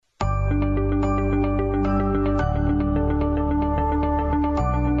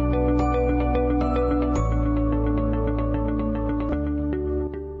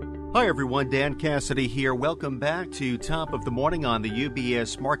Hi everyone, Dan Cassidy here. Welcome back to Top of the Morning on the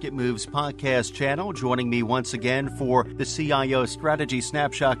UBS Market Moves podcast channel. Joining me once again for the CIO Strategy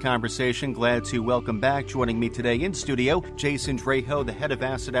Snapshot conversation. Glad to welcome back. Joining me today in studio, Jason Draho, the head of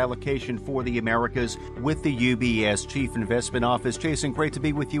Asset Allocation for the Americas with the UBS Chief Investment Office. Jason, great to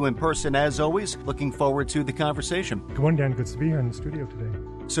be with you in person as always. Looking forward to the conversation. Good morning, Dan. Good to be here in the studio today.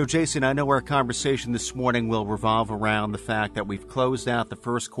 So, Jason, I know our conversation this morning will revolve around the fact that we've closed out the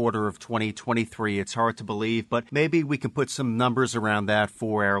first quarter of 2023. It's hard to believe, but maybe we can put some numbers around that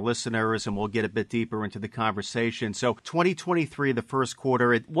for our listeners, and we'll get a bit deeper into the conversation. So, 2023, the first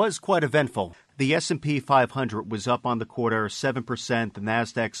quarter, it was quite eventful. The S&P 500 was up on the quarter 7%, the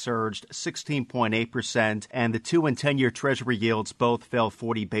NASDAQ surged 16.8%, and the 2- and 10-year Treasury yields both fell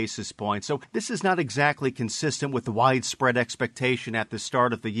 40 basis points. So this is not exactly consistent with the widespread expectation at the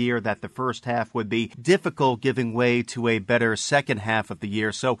start of the year that the first half would be difficult, giving way to a better second half of the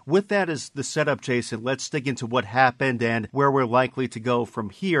year. So with that as the setup, Jason, let's dig into what happened and where we're likely to go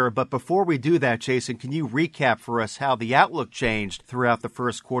from here. But before we do that, Jason, can you recap for us how the outlook changed throughout the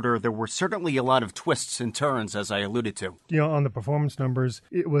first quarter? There were certainly a lot of twists and turns, as I alluded to. On the performance numbers,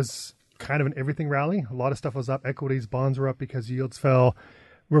 it was kind of an everything rally. A lot of stuff was up. Equities, bonds were up because yields fell.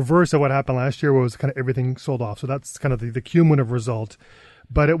 Reverse of what happened last year, where it was kind of everything sold off. So that's kind of the cumulative result.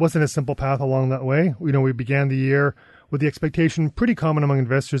 But it wasn't a simple path along that way. We began the year with the expectation, pretty common among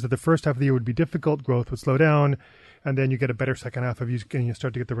investors, that the first half of the year would be difficult, growth would slow down, and then you get a better second half of you and you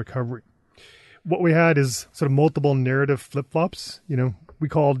start to get the recovery. What we had is sort of multiple narrative flip-flops. We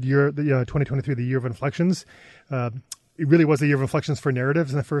called 2023 the year of inflections. It really was the year of inflections for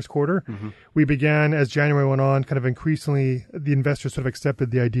narratives in the first quarter. Mm-hmm. We began, as January went on, kind of increasingly, the investors sort of accepted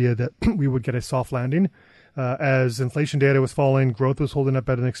the idea that we would get a soft landing. As inflation data was falling, growth was holding up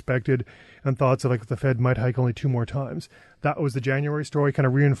better than expected, and thoughts of the Fed might hike only 2 more times. That was the January story, kind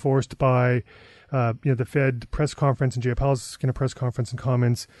of reinforced by the Fed press conference and Jay Powell's kind of press conference and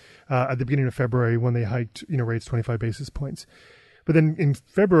comments at the beginning of February when they hiked rates 25 basis points. But then in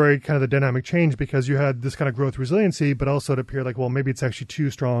February, kind of the dynamic changed because you had this kind of growth resiliency, but also it appeared like, well, maybe it's actually too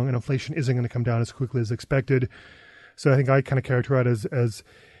strong and inflation isn't going to come down as quickly as expected. So I think I kind of characterize it as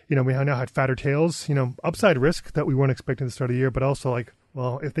we now had fatter tails, upside risk that we weren't expecting at the start of the year, but also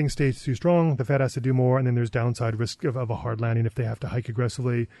if things stay too strong, the Fed has to do more, and then there's downside risk of a hard landing if they have to hike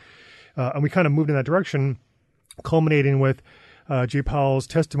aggressively. And we kind of moved in that direction, culminating with Jay Powell's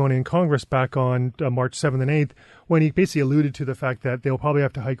testimony in Congress back on March 7th and 8th, when he basically alluded to the fact that they'll probably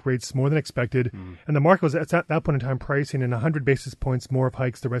have to hike rates more than expected. Mm-hmm. And the market was at that point in time pricing in 100 basis points more of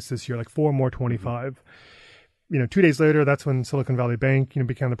hikes the rest of this year, like 4 more 25. Mm-hmm. 2 days later, that's when Silicon Valley Bank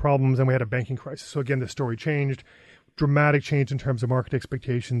became the problems, and we had a banking crisis. So again, the story changed. Dramatic change in terms of market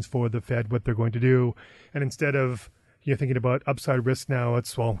expectations for the Fed, what they're going to do. And instead of thinking about upside risk now,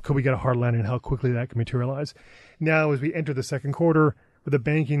 it's, could we get a hard landing and how quickly that can materialize? Now, as we enter the second quarter, with the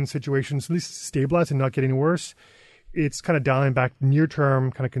banking situation at least stabilized and not getting worse, it's kind of dialing back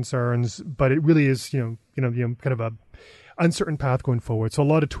near-term kind of concerns, but it really is, kind of a uncertain path going forward. So a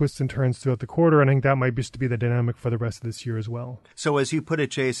lot of twists and turns throughout the quarter, and I think that might just be the dynamic for the rest of this year as well. So as you put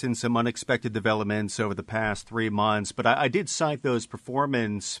it, Jason, some unexpected developments over the past 3 months, but I did cite those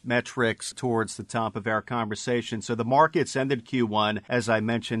performance metrics towards the top of our conversation. So the markets ended Q1, as I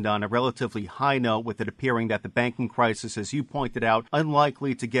mentioned, on a relatively high note, with it appearing that the banking crisis, as you pointed out,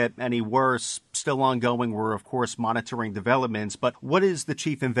 unlikely to get any worse, still ongoing. We're, of course, monitoring developments, but what is the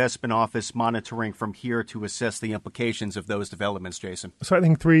Chief Investment Office monitoring from here to assess the implications of those developments, Jason? So I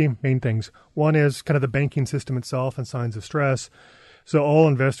think 3 main things. One is kind of the banking system itself and signs of stress. So all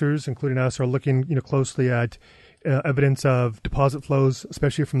investors, including us, are looking closely at evidence of deposit flows,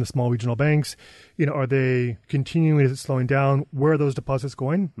 especially from the small regional banks. Are they continuing? Is it slowing down? Where are those deposits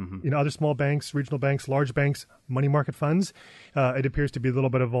going? Mm-hmm. Other small banks, regional banks, large banks, money market funds. It appears to be a little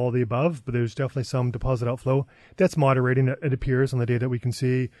bit of all the above, but there's definitely some deposit outflow. That's moderating, it appears, on the data that we can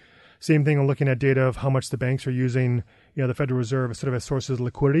see. Same thing, looking at data of how much the banks are using, the Federal Reserve as sort of as sources of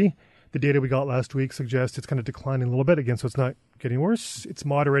liquidity. The data we got last week suggests it's kind of declining a little bit. Again, so it's not getting worse. It's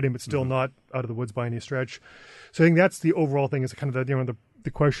moderating, but still not out of the woods by any stretch. So I think that's the overall thing, is kind of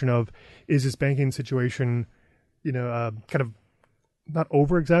the question of, is this banking situation, kind of not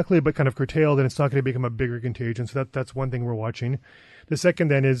over exactly, but kind of curtailed, and it's not going to become a bigger contagion. So that's one thing we're watching. The second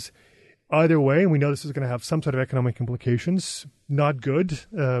then is, either way, we know this is going to have some sort of economic implications. Not good,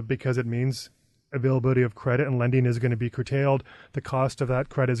 because it means availability of credit and lending is going to be curtailed. The cost of that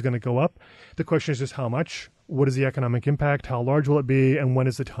credit is going to go up. The question is just how much. What is the economic impact? How large will it be? And when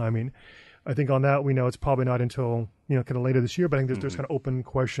is the timing? I think on that, we know it's probably not until, kind of later this year, but I think there's kind of open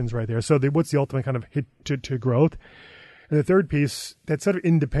questions right there. So what's the ultimate kind of hit to growth? And the third piece that's sort of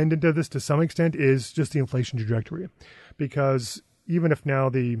independent of this to some extent is just the inflation trajectory. Because even if now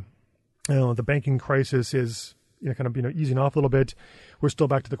the banking crisis is easing off a little bit, we're still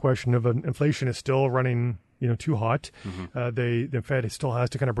back to the question of inflation is still running too hot. The Fed still has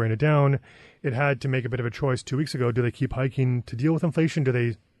to kind of bring it down. It had to make a bit of a choice 2 weeks ago. Do they keep hiking to deal with inflation? Do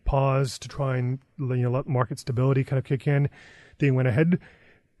they pause to try and let market stability kind of kick in? They went ahead.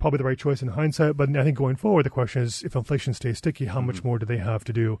 Probably the right choice in hindsight. But I think going forward, the question is, if inflation stays sticky, how much more do they have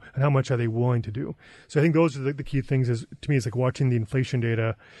to do, and how much are they willing to do? So I think those are the key things. To me, is like watching the inflation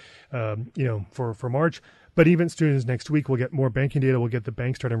data, for March. But even students next week, we'll get more banking data. We'll get the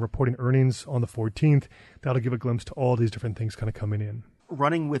banks starting reporting earnings on the 14th. That'll give a glimpse to all these different things kind of coming in.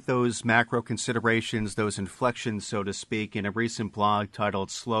 Running with those macro considerations, those inflections, so to speak, in a recent blog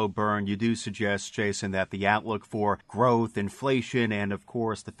titled Slow Burn, you do suggest, Jason, that the outlook for growth, inflation, and, of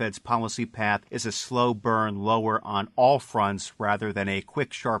course, the Fed's policy path is a slow burn lower on all fronts rather than a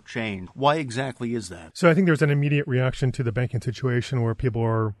quick, sharp change. Why exactly is that? So I think there's an immediate reaction to the banking situation where people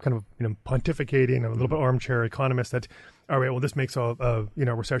are kind of pontificating, a little bit armchair economists that, all right, well, this makes a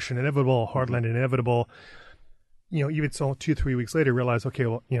recession inevitable, hard landing inevitable. Even so 2-3 weeks later, realize, okay,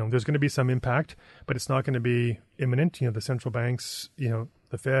 well, there's going to be some impact, but it's not going to be imminent. The central banks,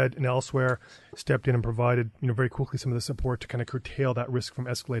 the Fed and elsewhere stepped in and provided, very quickly some of the support to kind of curtail that risk from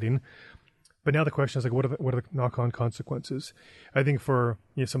escalating. But now the question is like, what are the knock-on consequences? I think for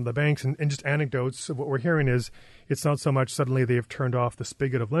some of the banks and just anecdotes of what we're hearing is it's not so much suddenly they've turned off the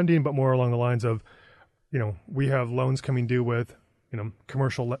spigot of lending, but more along the lines of, we have loans coming due with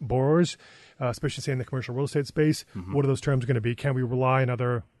commercial borrowers, especially say in the commercial real estate space. What are those terms going to be? Can we rely on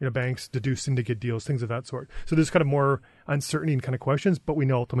other be to do syndicate deals, things of that sort? So there's kind of more uncertainty and kind of questions, but we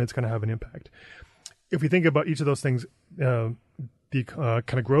know ultimately it's going to have an impact. If we think about each of those things, the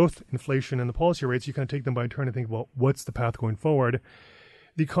kind of growth, inflation, and the policy rates, you kind of take them by turn and think, well, what's the path going forward?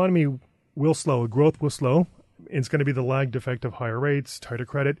 The economy will slow, growth will slow. It's going to be the lagged effect of higher rates, tighter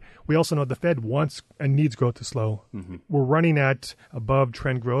credit. We also know the Fed wants and needs growth to slow. We're running at above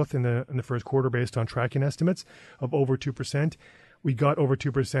trend growth in the first quarter based on tracking estimates of over 2%. We got over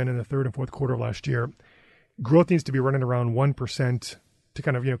 2% in the third and fourth quarter of last year. Growth needs to be running around 1% to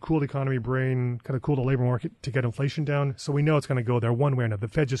kind of cool the economy, cool the labor market to get inflation down. So we know it's going to go there one way or another.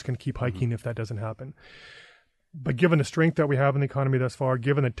 The Fed's just going to keep hiking if that doesn't happen. But given the strength that we have in the economy thus far,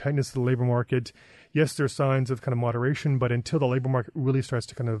 given the tightness of the labor market, yes, there's signs of kind of moderation, but until the labor market really starts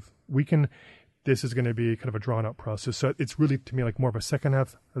to kind of weaken, this is going to be kind of a drawn-out process. So it's really, to me, like more of a second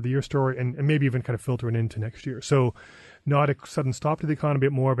half of the year story and maybe even kind of filtering into next year. So not a sudden stop to the economy,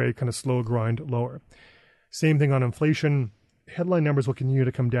 but more of a kind of slow grind lower. Same thing on inflation. Headline numbers will continue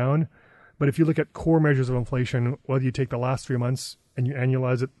to come down, but if you look at core measures of inflation, whether you take the last 3 months and you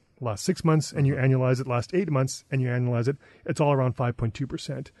annualize it, last 6 months, and you annualize it last 8 months, and you annualize it, it's all around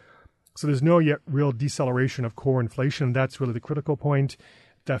 5.2%. So there's no yet real deceleration of core inflation. That's really the critical point.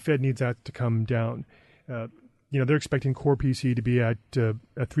 The Fed needs that to come down. They're expecting core PC to be at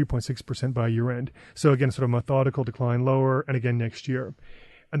 3.6% by year end. So again, sort of methodical decline lower, and again next year.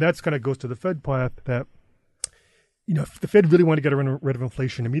 And that's kind of goes to the Fed path that, if the Fed really wanted to get rid of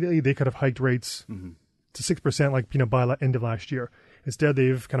inflation immediately, they could have hiked rates to 6% by end of last year. Instead,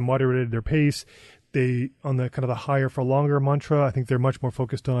 they've kind of moderated their pace. They, on the kind of the higher for longer mantra, I think they're much more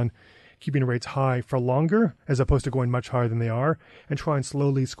focused on keeping rates high for longer as opposed to going much higher than they are and try and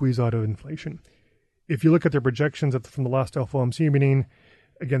slowly squeeze out of inflation. If you look at their projections from the last FOMC meeting,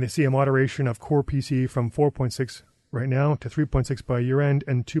 again, they see a moderation of core PC from 4.6 right now to 3.6 by year end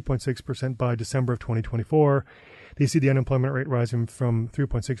and 2.6% by December of 2024. They see the unemployment rate rising from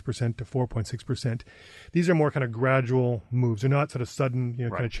 3.6% to 4.6%. These are more kind of gradual moves. They're not sort of sudden,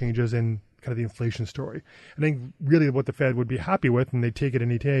 kind of changes in kind of the inflation story. I think really what the Fed would be happy with, and they take it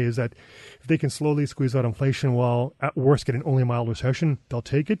any day, is that if they can slowly squeeze out inflation while at worst getting only a mild recession, they'll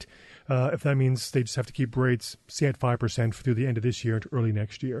take it. If that means they just have to keep rates, say, at 5% through the end of this year into early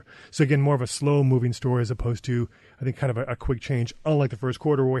next year. So again, more of a slow moving story as opposed to, I think, kind of a quick change. Unlike the first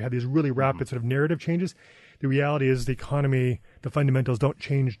quarter where we had these really rapid sort of narrative changes, the reality is the economy, the fundamentals don't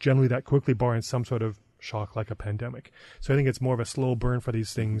change generally that quickly, barring some sort of shock like a pandemic. So I think it's more of a slow burn for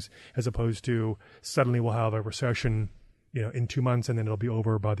these things as opposed to suddenly we'll have a recession in 2 months and then it'll be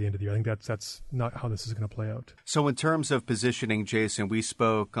over by the end of the year. I think that's not how this is going to play out. So in terms of positioning, Jason, we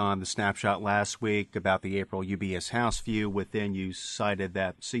spoke on the Snapshot last week about the April UBS House view. Within, you cited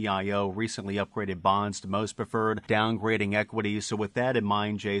that CIO recently upgraded bonds to most preferred, downgrading equities. So with that in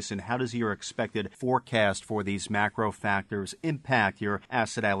mind, Jason, how does your expected forecast for these macro factors impact your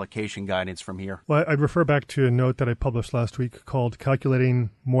asset allocation guidance from here? Well, I'd refer back to a note that I published last week called Calculating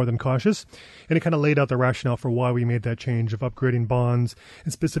More Than Cautious. And it kind of laid out the rationale for why we made that change range of upgrading bonds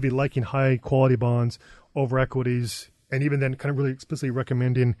and specifically liking high quality bonds over equities, and even then kind of really explicitly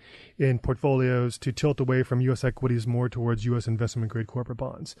recommending in portfolios to tilt away from U.S. equities more towards U.S. investment grade corporate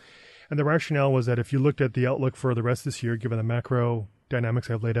bonds. And the rationale was that if you looked at the outlook for the rest of this year, given the macro dynamics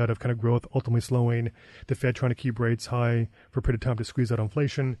I've laid out of kind of growth ultimately slowing, the Fed trying to keep rates high for a period of time to squeeze out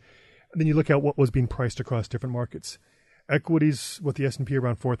inflation, and then you look at what was being priced across different markets. Equities with the S&P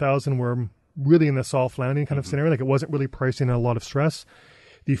around 4,000 were really in the soft landing kind of scenario. Like it wasn't really pricing a lot of stress.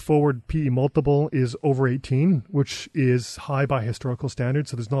 The forward PE multiple is over 18, which is high by historical standards.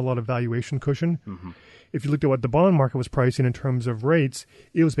 So there's not a lot of valuation cushion. If you looked at what the bond market was pricing in terms of rates,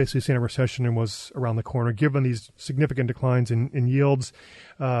 it was basically seeing a recession and was around the corner, given these significant declines in yields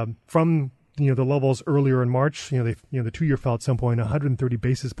from the levels earlier in March. The 2-year fell at some point 130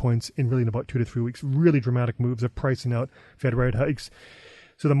 basis points in really in about 2 to 3 weeks. Really dramatic moves of pricing out Fed rate hikes.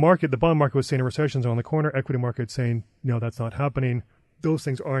 So the bond market was saying a recession's on the corner. Equity market saying no, that's not happening. Those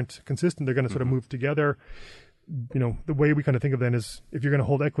things aren't consistent. They're going to sort of move together. The way we kind of think of them is if you're going to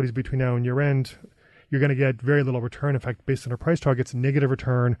hold equities between now and year end, you're going to get very little return. In fact, based on our price targets, negative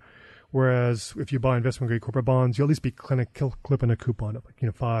return. Whereas if you buy investment grade corporate bonds, you'll at least be kind of clipping a coupon of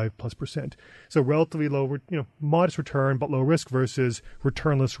 5+%. So relatively low, modest return, but low risk versus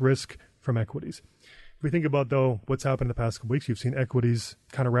returnless risk from equities. If we think about, though, what's happened in the past couple weeks, you've seen equities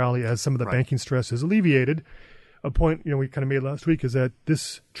kind of rally as some of the banking stress is alleviated. A point we kind of made last week is that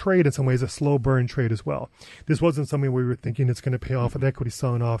this trade in some ways is a slow burn trade as well. This wasn't something we were thinking it's going to pay off with equity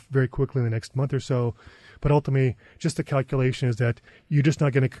selling off very quickly in the next month or so. But ultimately, just the calculation is that you're just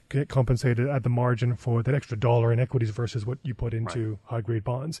not going to get compensated at the margin for that extra dollar in equities versus what you put into high-grade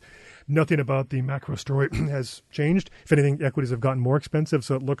bonds. Nothing about the macro story has changed. If anything, equities have gotten more expensive,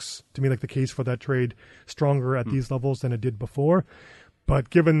 so it looks to me like the case for that trade stronger at these levels than it did before.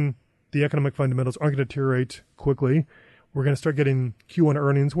 But given the economic fundamentals aren't going to deteriorate quickly, we're going to start getting Q1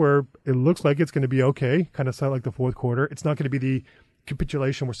 earnings where it looks like it's going to be okay, kind of like the fourth quarter. It's not going to be the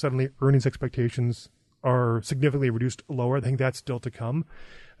capitulation where suddenly earnings expectations are significantly reduced lower. I think that's still to come.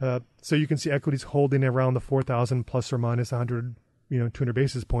 So you can see equities holding around the 4,000 plus or minus 100, 200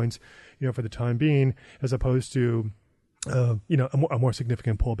 basis points, for the time being, as opposed to a more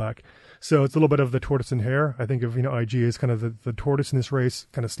significant pullback. So it's a little bit of the tortoise and hare. I think of, IG as kind of the tortoise in this race,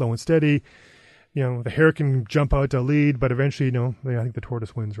 kind of slow and steady. The hare can jump out to lead, but eventually, I think the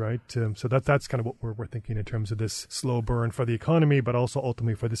tortoise wins, right? So that's kind of what we're thinking in terms of this slow burn for the economy, but also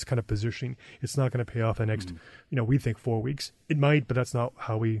ultimately for this kind of positioning. It's not going to pay off the next, we think 4 weeks. It might, but that's not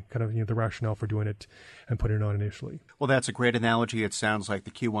how we kind of, the rationale for doing it and putting it on initially. Well, that's a great analogy. It sounds like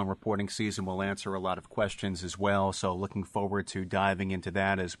the Q1 reporting season will answer a lot of questions as well. So looking forward to diving into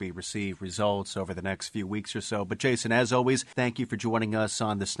that as we receive results over the next few weeks or so. But Jason, as always, thank you for joining us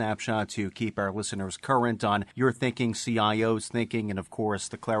on the Snapshot to keep our listeners current on your thinking, CIO's thinking, and of course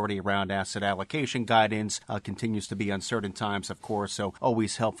the clarity around asset allocation guidance continues to be uncertain times, of course, so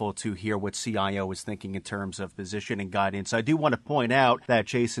always helpful to hear what CIO is thinking in terms of positioning guidance. I do want to point out that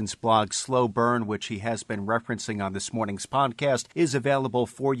Jason's blog Slow Burn, which he has been referencing on this morning's podcast, is available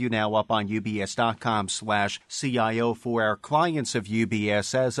for you now up on ubs.com/CIO for our clients of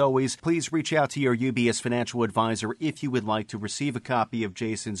UBS. As always, please reach out to your UBS financial advisor if you would like to receive a copy of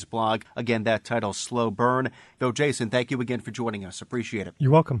Jason's blog. Again, that title, Slow Burn. Though, Jason, thank you again for joining us. Appreciate it.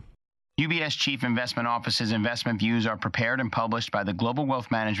 You're welcome. UBS Chief Investment Office's investment views are prepared and published by the global wealth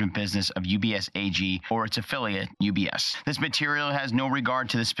management business of UBS AG or its affiliate, UBS. This material has no regard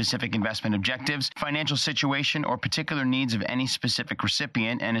to the specific investment objectives, financial situation, or particular needs of any specific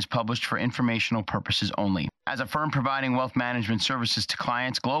recipient and is published for informational purposes only. As a firm providing wealth management services to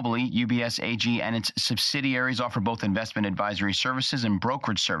clients globally, UBS AG and its subsidiaries offer both investment advisory services and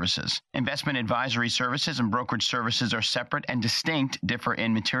brokerage services. Investment advisory services and brokerage services are separate and distinct, differ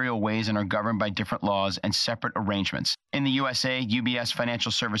in material ways, and are governed by different laws and separate arrangements. In the USA, UBS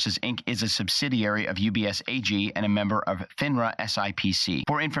Financial Services, Inc. is a subsidiary of UBS AG and a member of FINRA SIPC.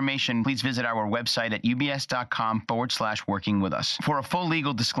 For information, please visit our website at ubs.com/working with us. For a full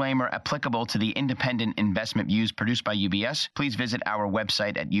legal disclaimer applicable to the independent investment views produced by UBS, please visit our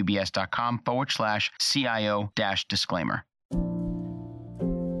website at ubs.com/CIO-disclaimer.